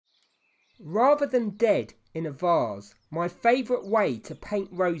Rather than dead in a vase, my favourite way to paint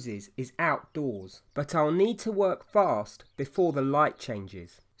roses is outdoors, but I'll need to work fast before the light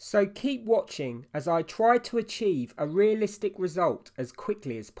changes. So keep watching as I try to achieve a realistic result as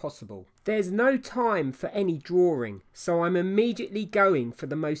quickly as possible. There's no time for any drawing, so I'm immediately going for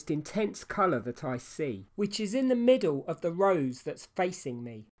the most intense colour that I see, which is in the middle of the rose that's facing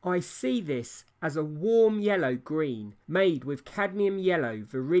me. I see this as a warm yellow green made with cadmium yellow,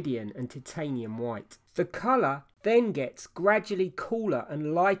 viridian and titanium white. The colour then gets gradually cooler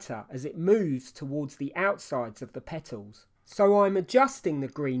and lighter as it moves towards the outsides of the petals. So I'm adjusting the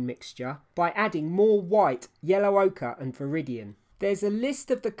green mixture by adding more white, yellow ochre and viridian. There's a list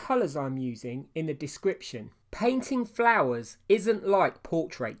of the colours I'm using in the description. Painting flowers isn't like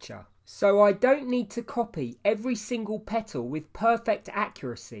portraiture, so I don't need to copy every single petal with perfect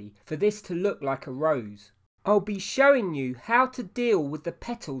accuracy for this to look like a rose. I'll be showing you how to deal with the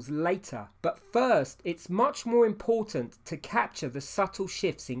petals later, but first it's much more important to capture the subtle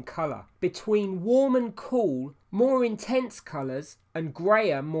shifts in colour between warm and cool, more intense colours and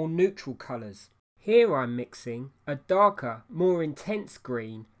greyer, more neutral colours. Here I'm mixing a darker, more intense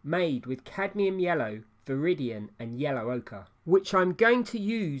green made with cadmium yellow, viridian and yellow ochre, which I'm going to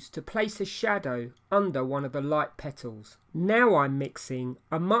use to place a shadow under one of the light petals. Now I'm mixing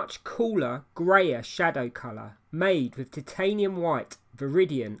a much cooler, greyer shadow colour made with titanium white,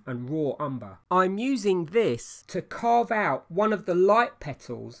 viridian and raw umber. I'm using this to carve out one of the light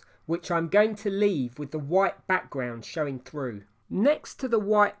petals, which I'm going to leave with the white background showing through. Next to the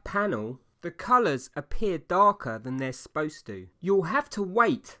white panel, the colours appear darker than they're supposed to. You'll have to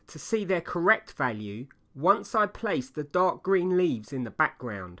wait to see their correct value once I place the dark green leaves in the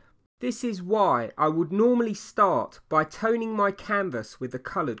background. This is why I would normally start by toning my canvas with a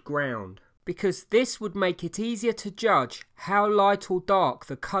coloured ground, because this would make it easier to judge how light or dark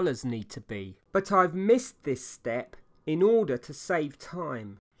the colours need to be. But I've missed this step in order to save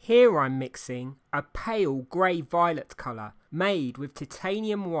time. Here I'm mixing a pale grey-violet colour made with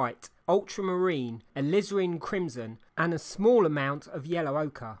titanium white, ultramarine, alizarin crimson and a small amount of yellow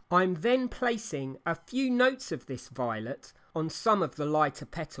ochre. I'm then placing a few notes of this violet on some of the lighter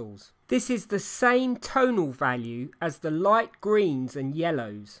petals. This is the same tonal value as the light greens and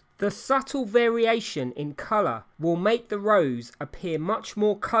yellows. The subtle variation in colour will make the rose appear much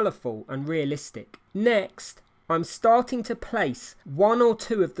more colourful and realistic. Next, I'm starting to place one or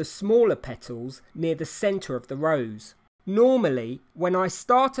two of the smaller petals near the centre of the rose. Normally, when I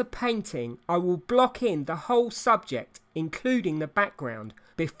start a painting, I will block in the whole subject, including the background,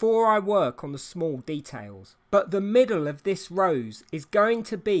 before I work on the small details. But the middle of this rose is going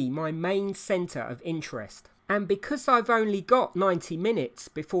to be my main centre of interest. And because I've only got 90 minutes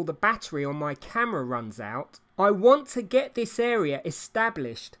before the battery on my camera runs out, I want to get this area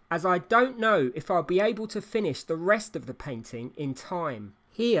established, as I don't know if I'll be able to finish the rest of the painting in time.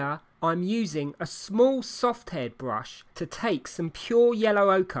 Here I'm using a small soft haired brush to take some pure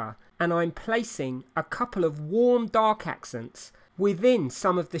yellow ochre, and I'm placing a couple of warm dark accents within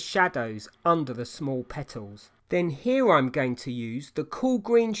some of the shadows under the small petals. Then here I'm going to use the cool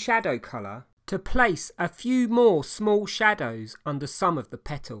green shadow colour to place a few more small shadows under some of the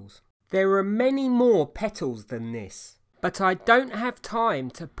petals. There are many more petals than this, but I don't have time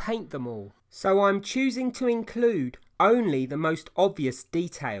to paint them all, so I'm choosing to include only the most obvious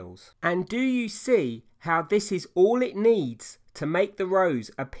details. And do you see how this is all it needs to make the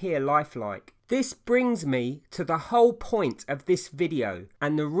rose appear lifelike? This brings me to the whole point of this video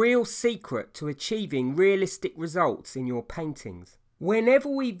and the real secret to achieving realistic results in your paintings. Whenever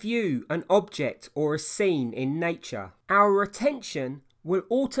we view an object or a scene in nature, our attention will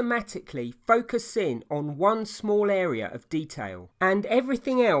automatically focus in on one small area of detail, and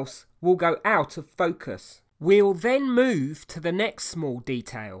everything else will go out of focus. We'll then move to the next small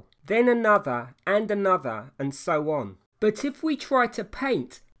detail, then another, and so on. But if we try to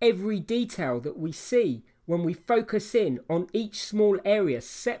paint every detail that we see when we focus in on each small area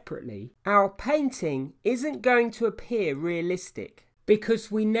separately, our painting isn't going to appear realistic,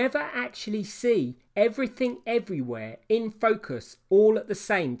 because we never actually see everything everywhere in focus all at the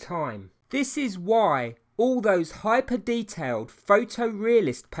same time. This is why all those hyper-detailed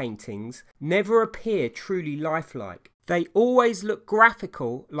photorealist paintings never appear truly lifelike. They always look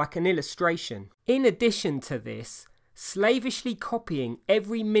graphical, like an illustration. In addition to this, slavishly copying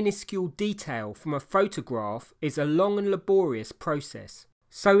every minuscule detail from a photograph is a long and laborious process.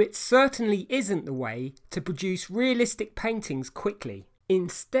 So it certainly isn't the way to produce realistic paintings quickly.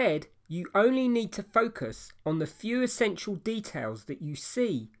 Instead, you only need to focus on the few essential details that you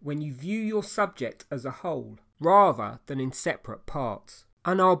see when you view your subject as a whole, rather than in separate parts.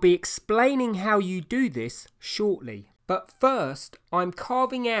 and I'll be explaining how you do this shortly. But first, I'm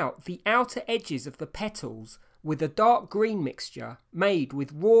carving out the outer edges of the petals with a dark green mixture made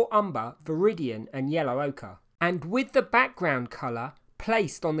with raw umber, viridian and yellow ochre. And with the background colour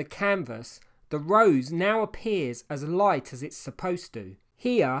placed on the canvas, the rose now appears as light as it's supposed to.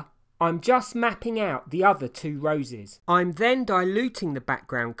 Here, I'm just mapping out the other two roses. I'm then diluting the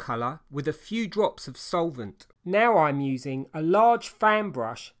background colour with a few drops of solvent. Now I'm using a large fan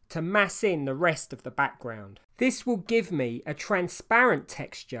brush to mass in the rest of the background. This will give me a transparent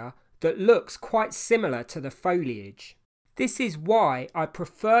texture that looks quite similar to the foliage. This is why I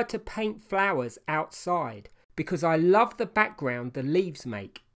prefer to paint flowers outside, because I love the background the leaves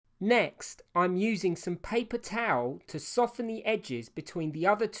make. Next, I'm using some paper towel to soften the edges between the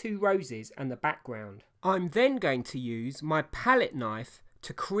other two roses and the background. I'm then going to use my palette knife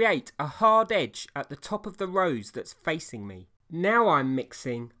to create a hard edge at the top of the rose that's facing me. Now I'm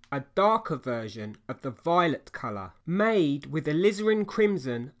mixing a darker version of the violet colour, made with Alizarin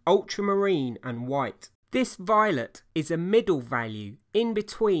Crimson, Ultramarine and white. This violet is a middle value in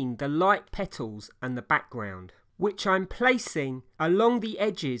between the light petals and the background, which I'm placing along the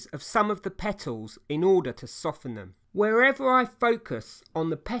edges of some of the petals in order to soften them. Wherever I focus on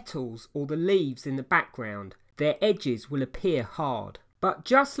the petals or the leaves in the background, their edges will appear hard. But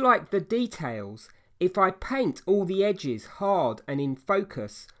just like the details, if I paint all the edges hard and in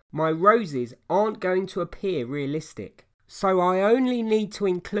focus, my roses aren't going to appear realistic. So I only need to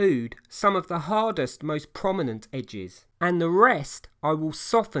include some of the hardest, most prominent edges, and the rest I will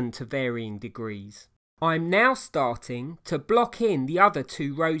soften to varying degrees. I'm now starting to block in the other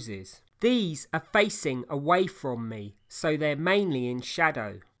two roses. These are facing away from me, so they're mainly in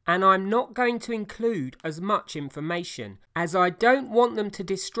shadow. And I'm not going to include as much information, as I don't want them to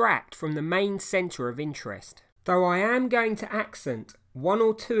distract from the main centre of interest. Though I am going to accent one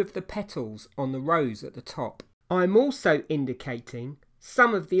or two of the petals on the rose at the top. I'm also indicating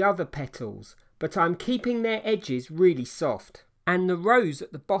some of the other petals, but I'm keeping their edges really soft. And the rose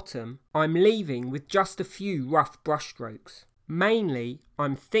at the bottom I'm leaving with just a few rough brush strokes. Mainly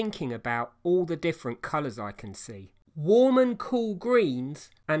I'm thinking about all the different colours I can see. Warm and cool greens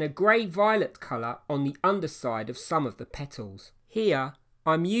and a grey-violet colour on the underside of some of the petals. Here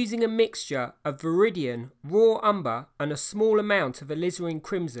I'm using a mixture of Viridian, raw umber and a small amount of Alizarin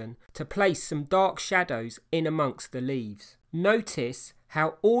Crimson to place some dark shadows in amongst the leaves. Notice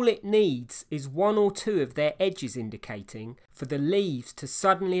how all it needs is one or two of their edges indicating for the leaves to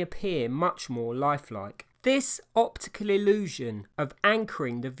suddenly appear much more lifelike. This optical illusion of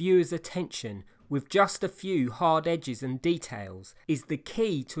anchoring the viewer's attention with just a few hard edges and details is the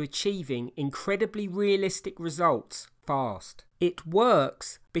key to achieving incredibly realistic results fast. It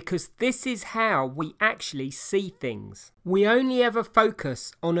works because this is how we actually see things. We only ever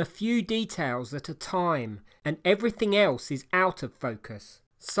focus on a few details at a time, and everything else is out of focus.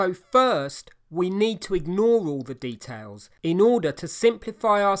 So first, we need to ignore all the details in order to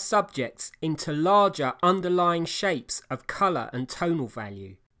simplify our subjects into larger underlying shapes of colour and tonal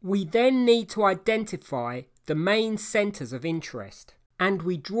value. We then need to identify the main centres of interest, and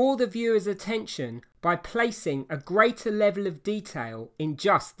we draw the viewer's attention by placing a greater level of detail in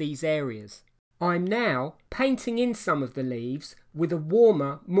just these areas. I'm now painting in some of the leaves with a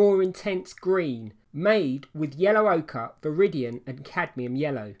warmer, more intense green, made with yellow ochre, viridian and cadmium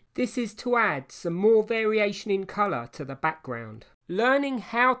yellow. This is to add some more variation in colour to the background. Learning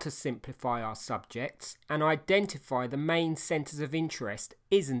how to simplify our subjects and identify the main centres of interest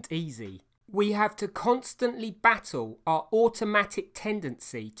isn't easy. We have to constantly battle our automatic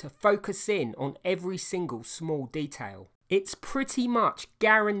tendency to focus in on every single small detail. It's pretty much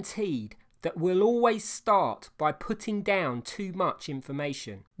guaranteed that we'll always start by putting down too much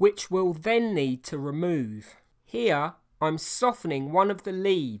information, which we'll then need to remove. Here, I'm softening one of the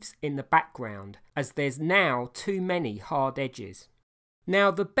leaves in the background as there's now too many hard edges.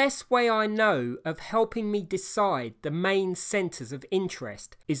 Now, the best way I know of helping me decide the main centres of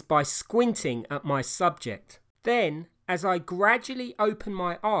interest is by squinting at my subject. Then, as I gradually open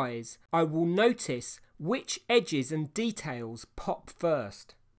my eyes, I will notice which edges and details pop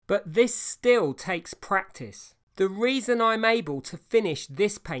first. But this still takes practice. The reason I'm able to finish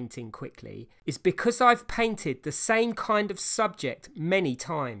this painting quickly is because I've painted the same kind of subject many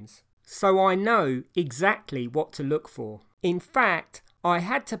times. So I know exactly what to look for. In fact, I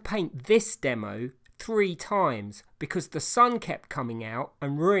had to paint this demo 3 times because the sun kept coming out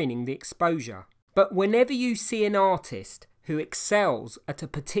and ruining the exposure. But whenever you see an artist who excels at a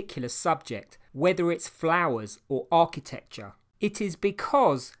particular subject, whether it's flowers or architecture, it is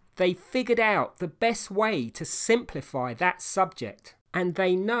because they figured out the best way to simplify that subject. and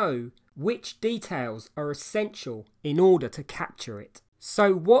they know which details are essential in order to capture it.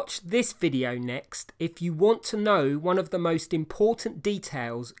 So watch this video next if you want to know one of the most important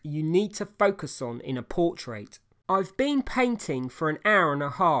details you need to focus on in a portrait. I've been painting for an hour and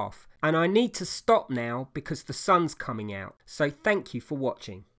a half and I need to stop now because the sun's coming out, so thank you for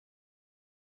watching.